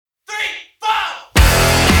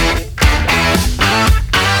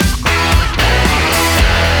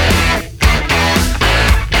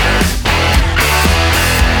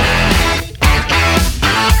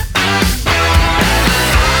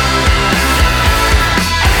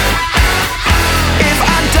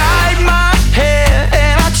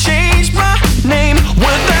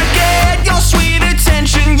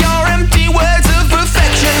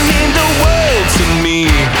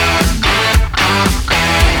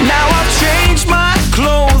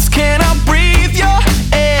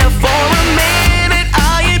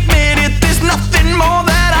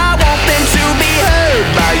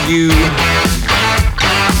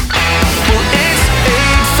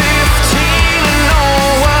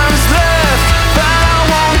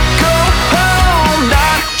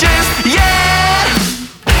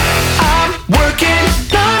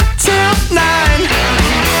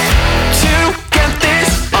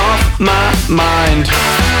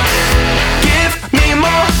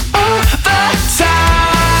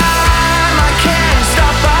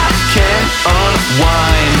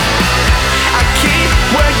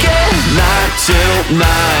9.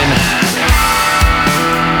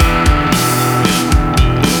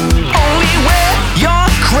 Only wear your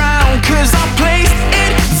crown, 'cause I placed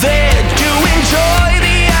it there to enjoy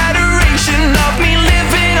the adoration of me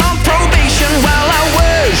living on probation while I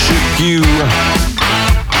worship you.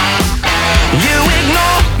 You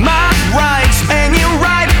ignore my rights and you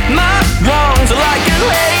right my wrongs. Like a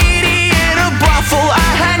lady in a brothel,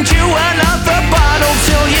 I hand you another bottle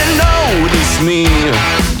till you notice me.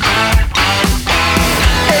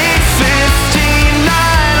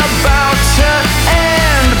 8:59 about to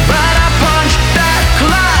end, but I punch that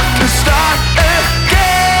clock and start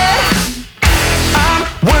again. I'm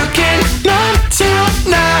working 9 till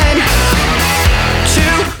 9 to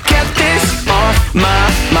get this off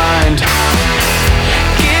my mind.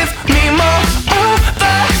 Give me more of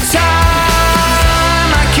the time.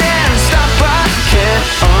 I can't stop, I can't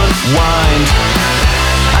unwind.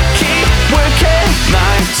 I keep working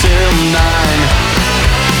 9 till 9.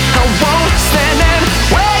 I won't stand and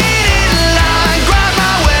wait in line. Grind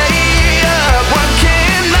my way up,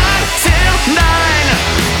 working 9 till 9.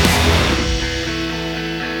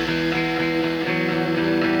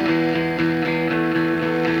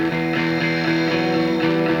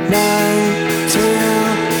 9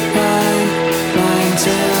 till 9, 9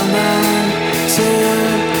 till 9, till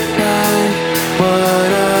 9.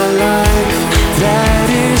 What a life that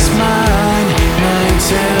is mine. 9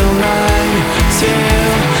 till 9, till 9.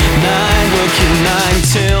 Working 9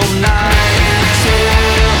 till 9, till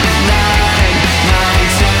 9, 9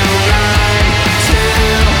 till 9,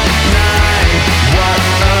 till 9. What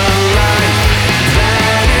a life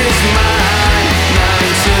that is mine.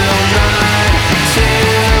 9 till 9,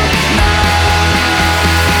 till 9.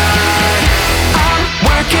 I'm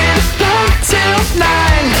working 9 till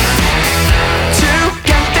 9 to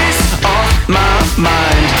get this off my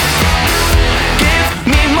mind. Give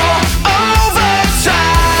me more overtime.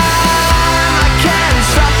 I can't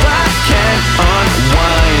stop, I can't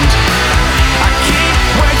unwind. I keep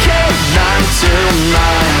working 9 till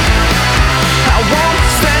 9. I won't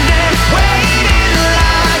stand and wait in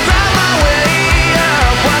line. Grind my way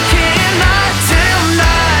up, working 9 till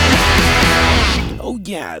 9. Oh,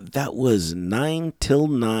 yeah, that was 9 till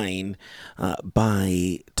 9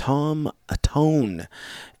 by Tom Atone.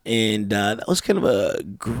 And that was kind of a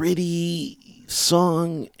gritty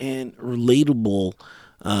song and relatable,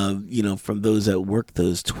 from those that work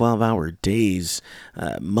those 12-hour days.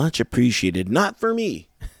 Much appreciated. Not for me.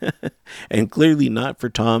 And clearly not for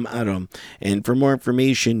Tom Atone. And for more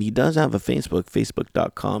information, he does have a Facebook,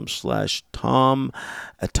 facebook.com/Tom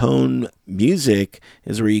Atone Music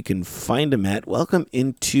is where you can find him at. Welcome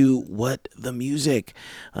into What the Music,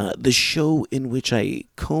 the show in which I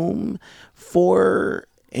comb for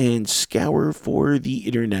and scour for the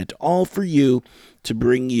internet, all for you to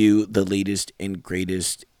bring you the latest and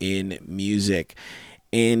greatest in music.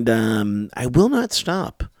 And I will not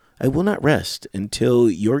stop. I will not rest until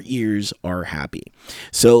your ears are happy.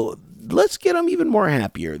 So let's get them even more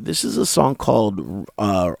happier. This is a song called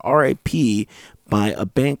R.I.P. by a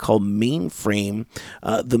band called Mainframe,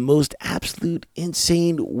 the most absolute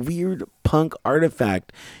insane weird punk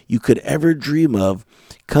artifact you could ever dream of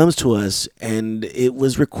comes to us, and it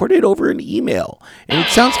was recorded over an email, and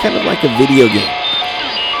it sounds kind of like a video game.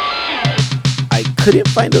 I couldn't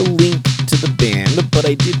find a link to the band, but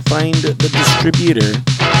I did find the distributor.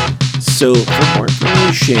 So for more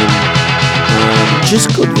information,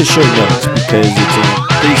 just go to the show notes, because it's on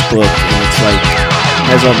Facebook and it's like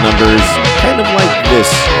has all numbers, kind of like this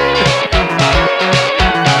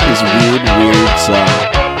weird song.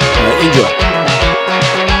 Enjoy.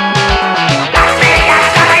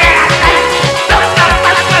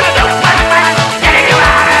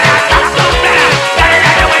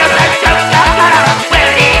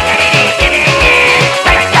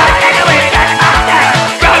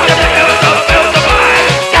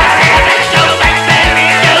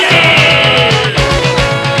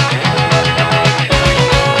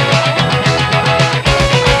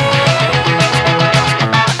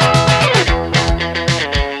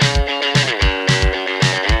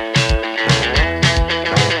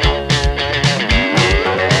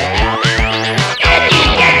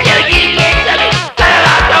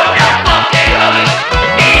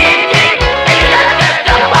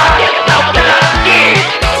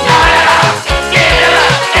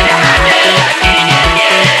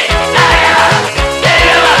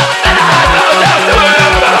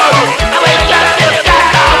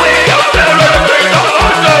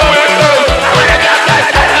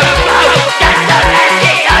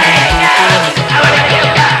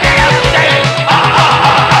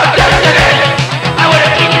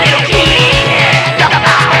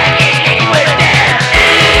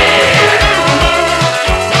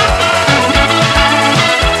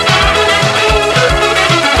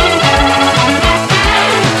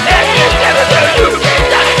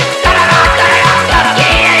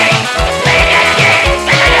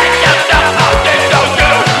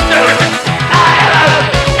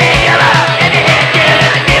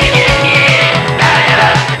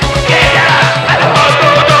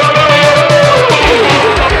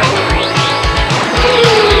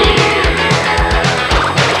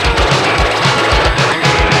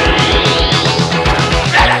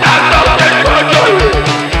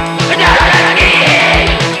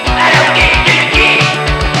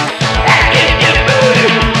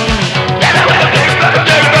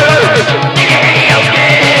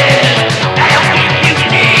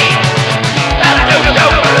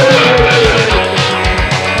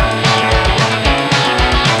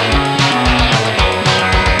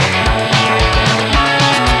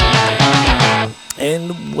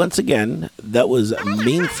 once again, that was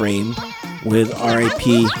Mainframe with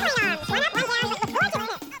R.I.P.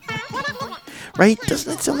 Right?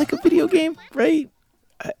 Doesn't it sound like a video game? Right?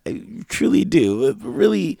 I truly do. A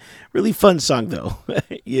really, really fun song, though.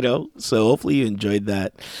 So hopefully you enjoyed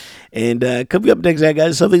that. And coming up next, I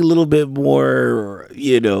got something a little bit more,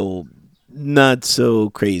 not so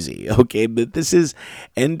crazy. Okay, but this is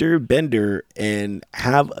Ender Bender and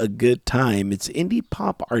Have a Good Time. It's indie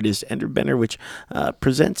pop artist Ender Bender, which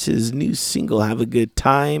presents his new single, Have a Good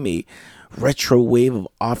Time, a retro wave of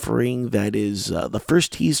offering that is the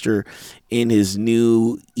first teaser in his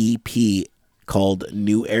new EP called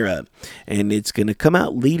New Era, and it's going to come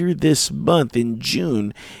out later this month in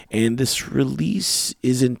June. And this release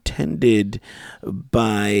is intended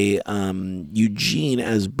by Eugene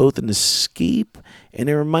as both an escape and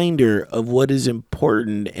a reminder of what is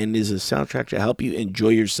important, and is a soundtrack to help you enjoy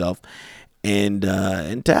yourself and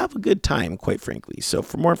to have a good time, quite frankly. So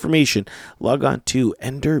for more information, log on to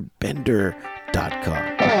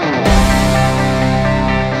enderbender.com.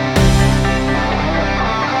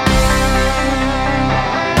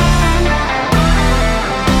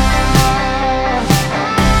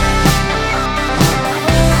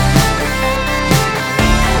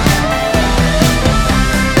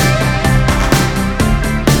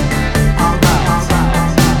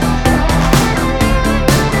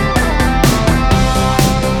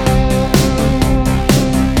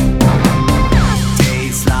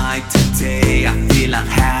 Days like today, I feel I've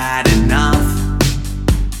had enough.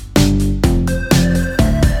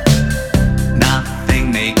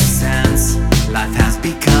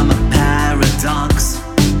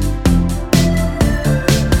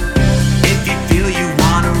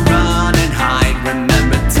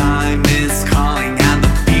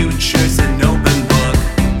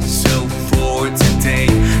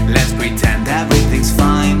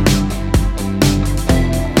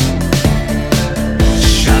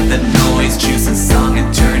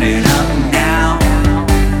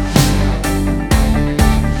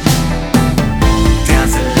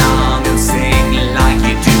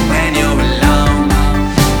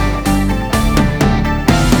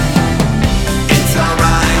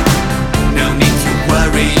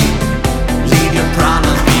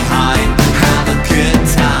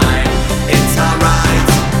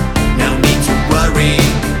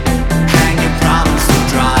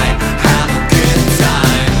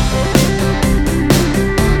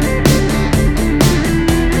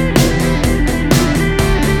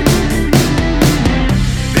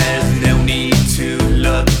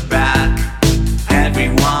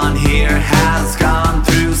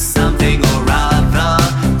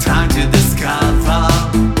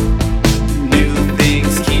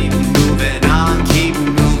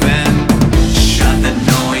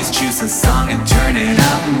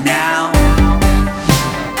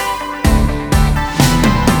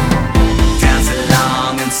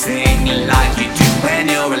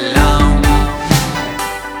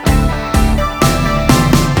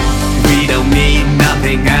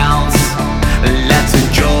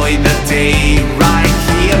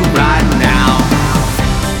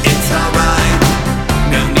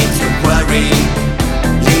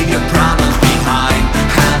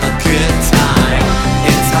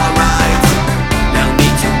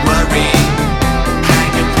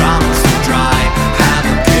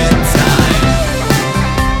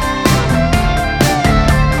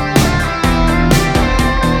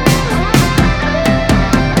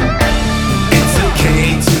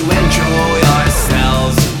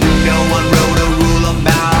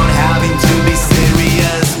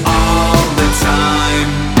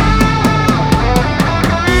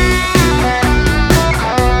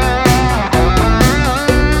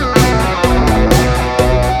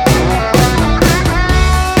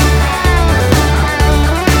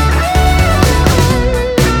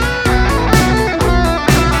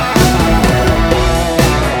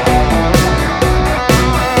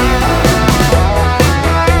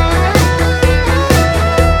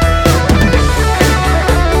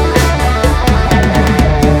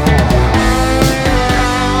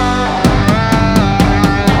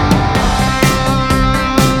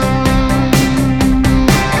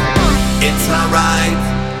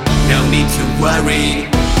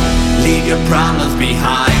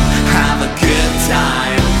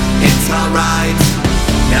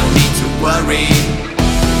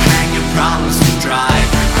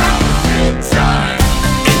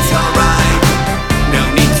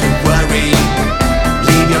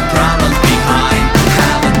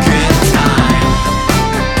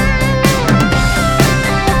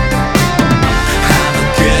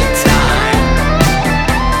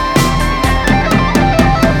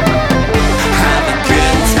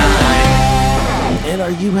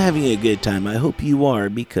 having a good time. I hope you are,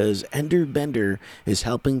 because Ender Bender is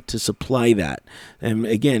helping to supply that. And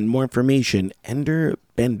again, more information,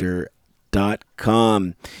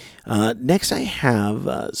 enderbender.com. Next, I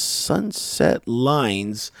have Sunset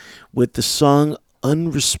Lines with the song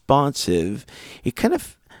Unresponsive. She kind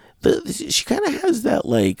of has that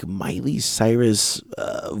like Miley Cyrus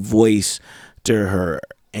voice to her,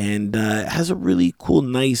 and has a really cool,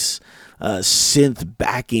 nice synth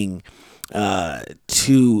backing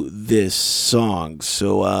to this song.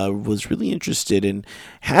 So was really interested and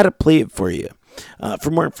had to play it for you.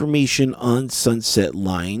 For more information on Sunset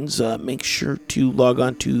Lines, make sure to log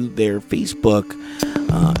on to their Facebook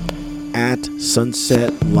at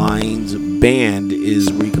Sunset Lines Band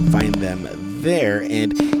is where you can find them there.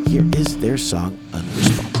 And here is their song,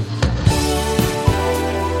 Unresponsive.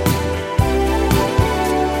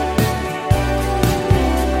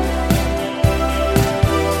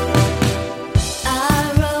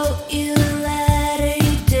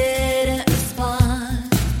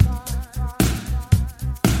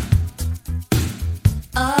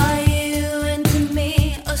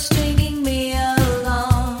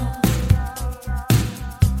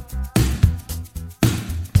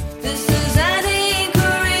 This is an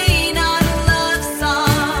inquiry, not a love song.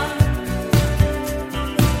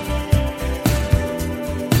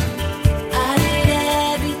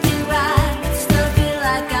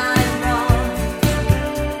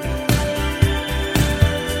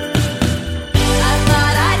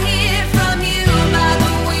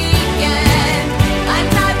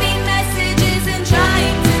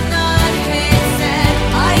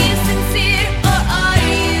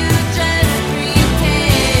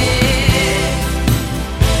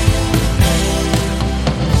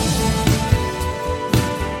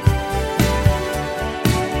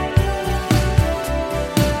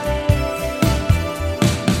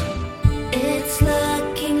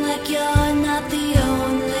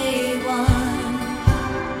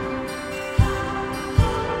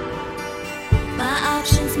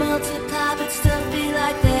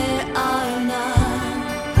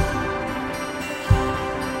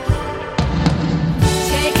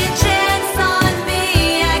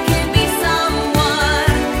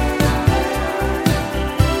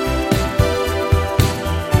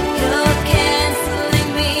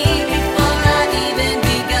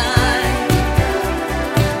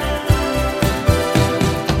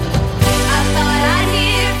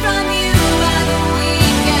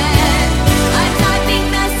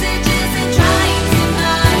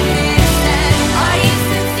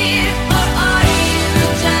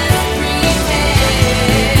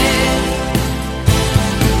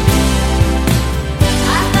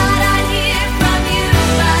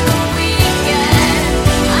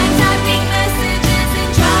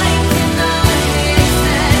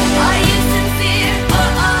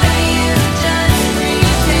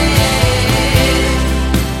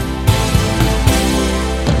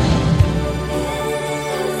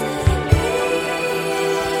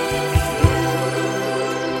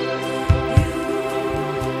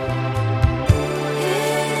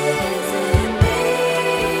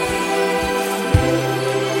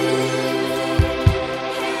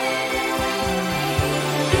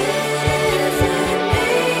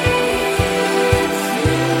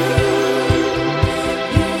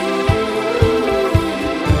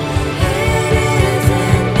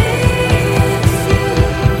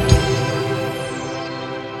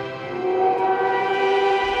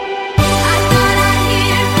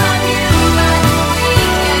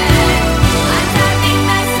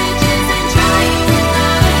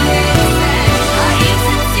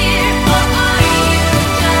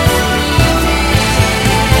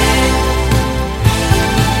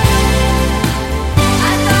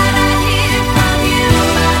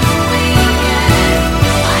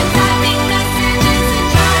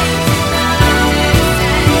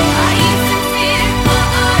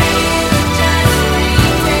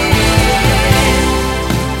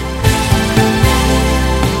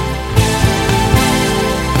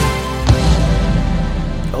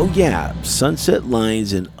 Yeah, Sunset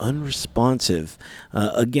Lines and Unresponsive.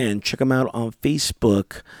 Again, check them out on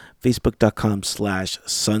Facebook,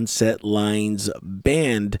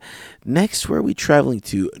 facebook.com/sunsetlinesband. Next, where are we traveling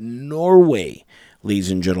to? Norway,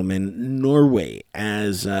 ladies and gentlemen, Norway,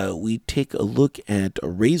 as we take a look at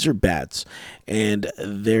Razorbats and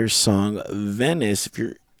their song Venice. If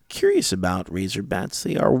you're curious about Razorbats,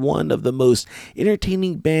 they are one of the most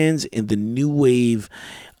entertaining bands in the new wave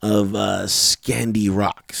of Scandi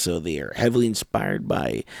rock. So they are heavily inspired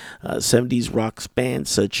by 70s rock bands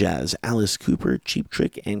such as Alice Cooper, Cheap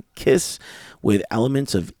Trick, and Kiss, with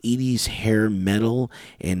elements of 80s hair metal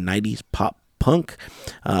and 90s pop punk.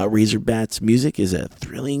 Razorbat's music is a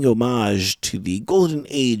thrilling homage to the golden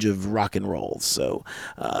age of rock and roll. So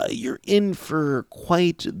you're in for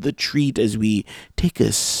quite the treat as we take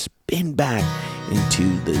a spin back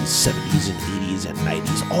into the 70s and 80s and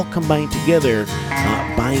 90s, all combined together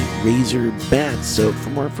by Razorbats. So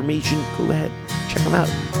for more information, go ahead, check them out,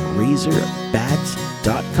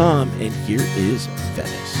 razorbats.com. And here is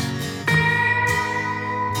Venice.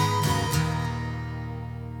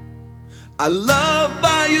 I love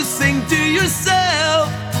how you sing to yourself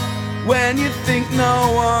when you think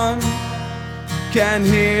no one can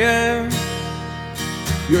hear.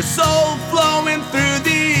 Your soul flowing through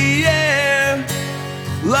the air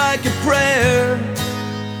like a prayer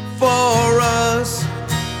for us.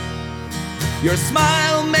 Your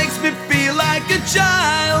smile makes me feel like a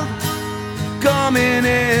child coming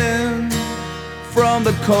in from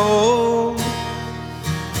the cold.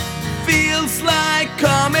 Feels like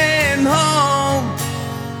coming home,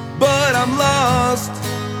 but I'm lost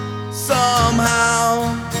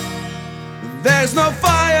somehow. There's no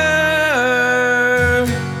fire,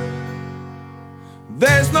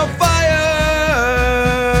 there's no fire.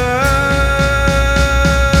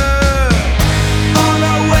 On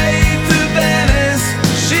our way to Venice,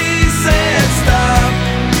 she said stop,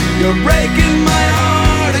 you're breaking my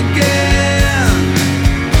heart again.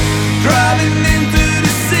 Driving into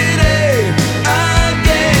the city, I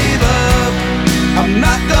gave up, I'm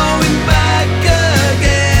not going back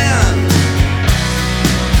again.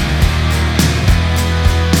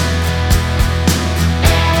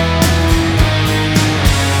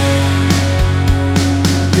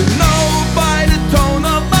 You know by the tone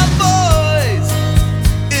of my voice,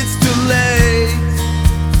 it's too late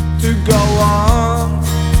to go on.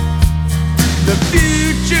 The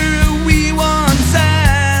future we once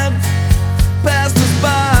had passed us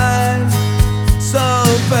by so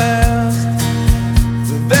fast.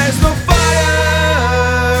 There's no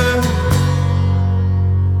fire,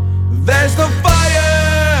 there's no fire.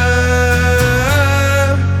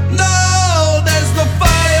 No, there's no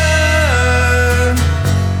fire,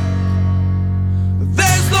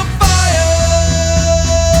 there's no fire.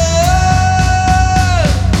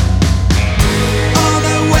 On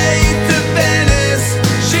our way to Venice,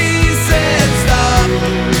 she said stop,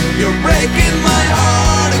 you're breaking my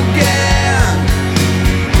heart again.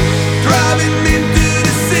 Driving into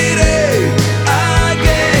the city, I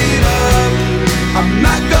gave up, I'm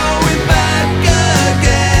not going back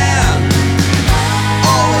again.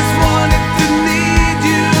 Always wanted to need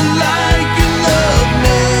you like you love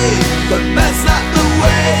me, but that's not the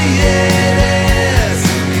way it is.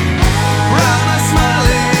 Brown eyes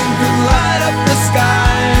smiling could light up the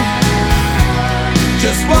sky,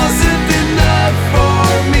 just wasn't enough for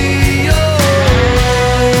me. Oh.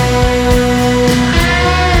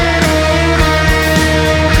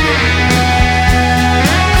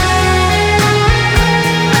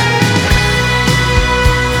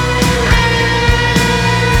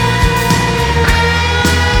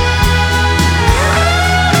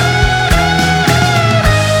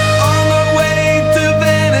 On the way to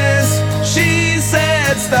Venice, she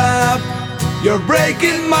said stop, you're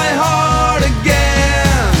breaking my heart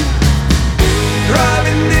again.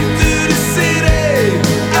 Driving into the city,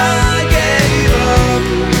 I gave up,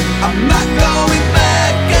 I'm not going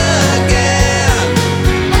back again.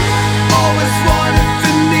 Always wanted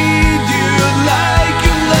to need you like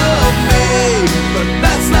you love me, but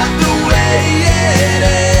that's not the way it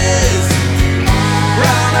is.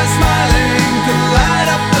 Brown eyes smiling could light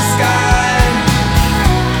up the sky,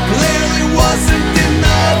 clearly wasn't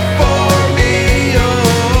enough for me. Oh.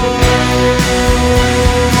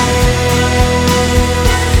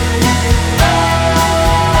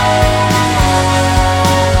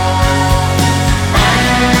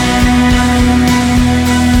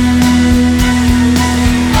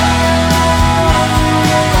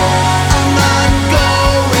 I'm not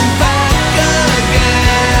going back again. I'm not going back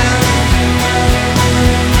again.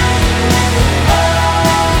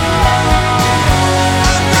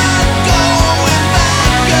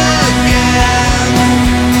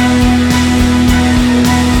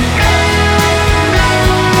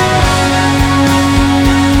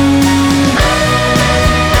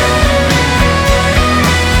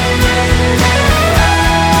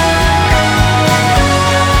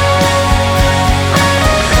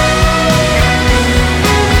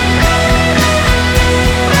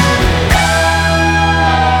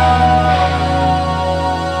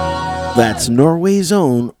 That's Norway's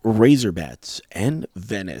own Razorbats and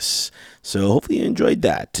Venice. So hopefully you enjoyed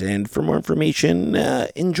that. And for more information,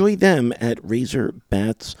 enjoy them at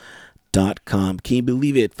razorbats.com. Can you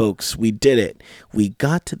believe it, folks? We did it. We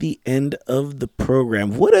got to the end of the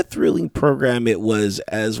program. What a thrilling program it was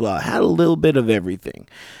as well. I had a little bit of everything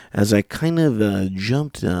as I kind of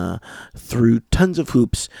jumped through tons of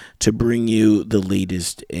hoops to bring you the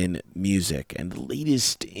latest in music and the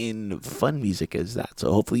latest in fun music as that.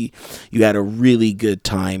 So hopefully you had a really good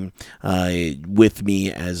time with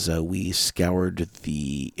me as we scoured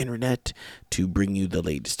the internet to bring you the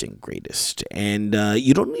latest and greatest. And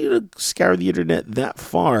you don't need to scour the internet that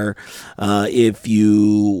far if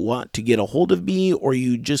you want to get a hold of me, or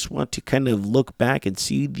you just want to kind of look back and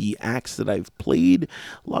see the acts that I've played.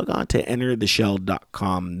 Log on to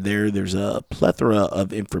entertheshell.com. There's a plethora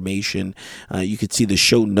of information. You can see the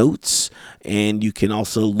show notes, and you can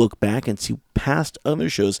also look back and see past other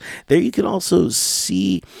shows. There you can also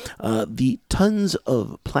see the tons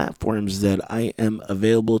of platforms that I am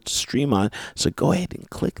available to stream on. So go ahead and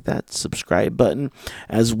click that subscribe button,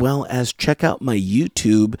 as well as check out my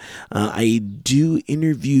YouTube. I do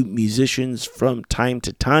interview musicians from time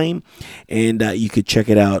to time, and you could check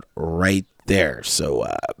it out right there. So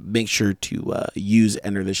make sure to use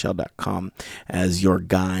entertheshell.com as your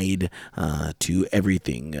guide to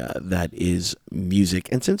everything that is music.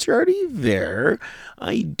 And since you're already there,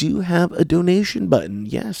 I do have a donation button.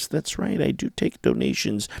 Yes, that's right. I do take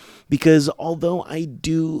donations, because although I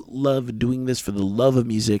do love doing this for the love of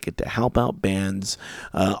music and to help out bands,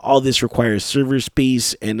 all this requires server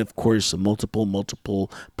space and, of course,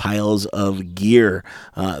 multiple piles of gear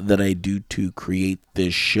that I do to create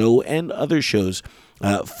this show and other shows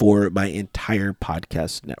for my entire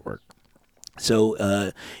podcast network.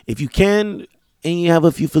 So if you can, and you have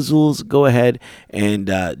a few fazools, go ahead and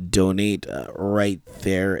donate right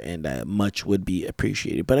there, and much would be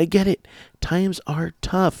appreciated. But I get it. Times are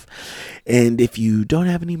tough. And if you don't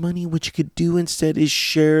have any money, what you could do instead is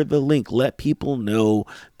share the link. Let people know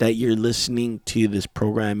that you're listening to this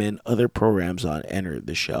program and other programs on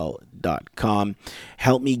entertheshell.com.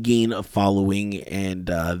 Help me gain a following, and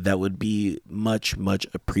that would be much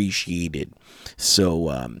appreciated. So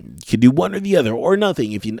you can do one or the other, or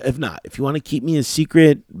nothing. If you want to keep me a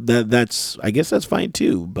secret, that's I guess that's fine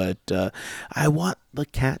too. But I want the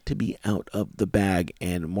cat to be out of the bag,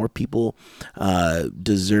 and more people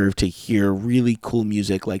deserve to hear really cool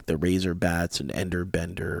music like the Razorbats and Ender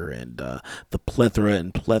Bender and the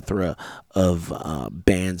plethora of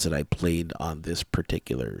bands that I played on this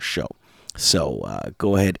particular show. So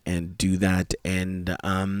go ahead and do that. And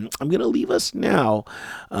I'm going to leave us now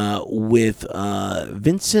with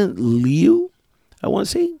Vincent Liu, I want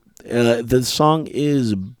to say. The song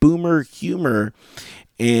is Boomer Humor.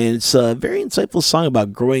 And it's a very insightful song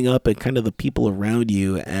about growing up and kind of the people around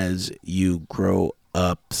you as you grow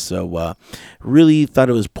up. So really thought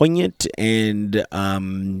it was poignant and,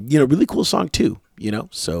 really cool song too,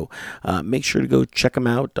 So make sure to go check him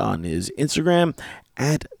out on his Instagram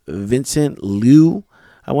at Vincent Liu.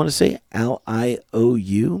 I want to say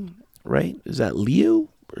Liou, right? Is that Liu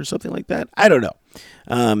or something like that? I don't know.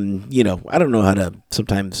 I don't know how to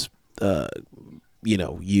sometimes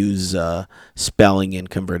use spelling and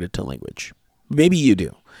convert it to language. Maybe you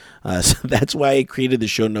do. So that's why I created the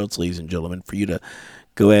show notes, ladies and gentlemen, for you to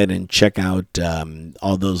go ahead and check out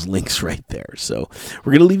all those links right there. So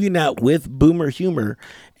we're going to leave you now with Boomer Humor,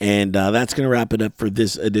 and that's going to wrap it up for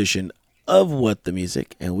this edition of What the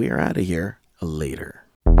Music, and we are out of here later.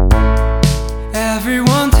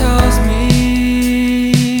 Everyone tells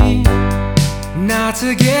me not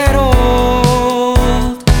to get old.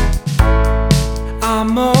 I'm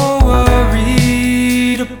more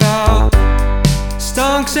worried about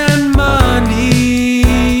stonks and money.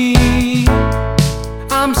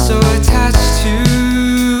 I'm so attached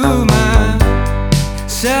to my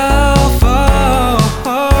cell phone,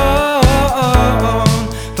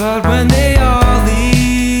 but when they all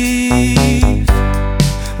leave,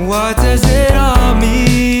 what does it all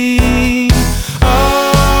mean?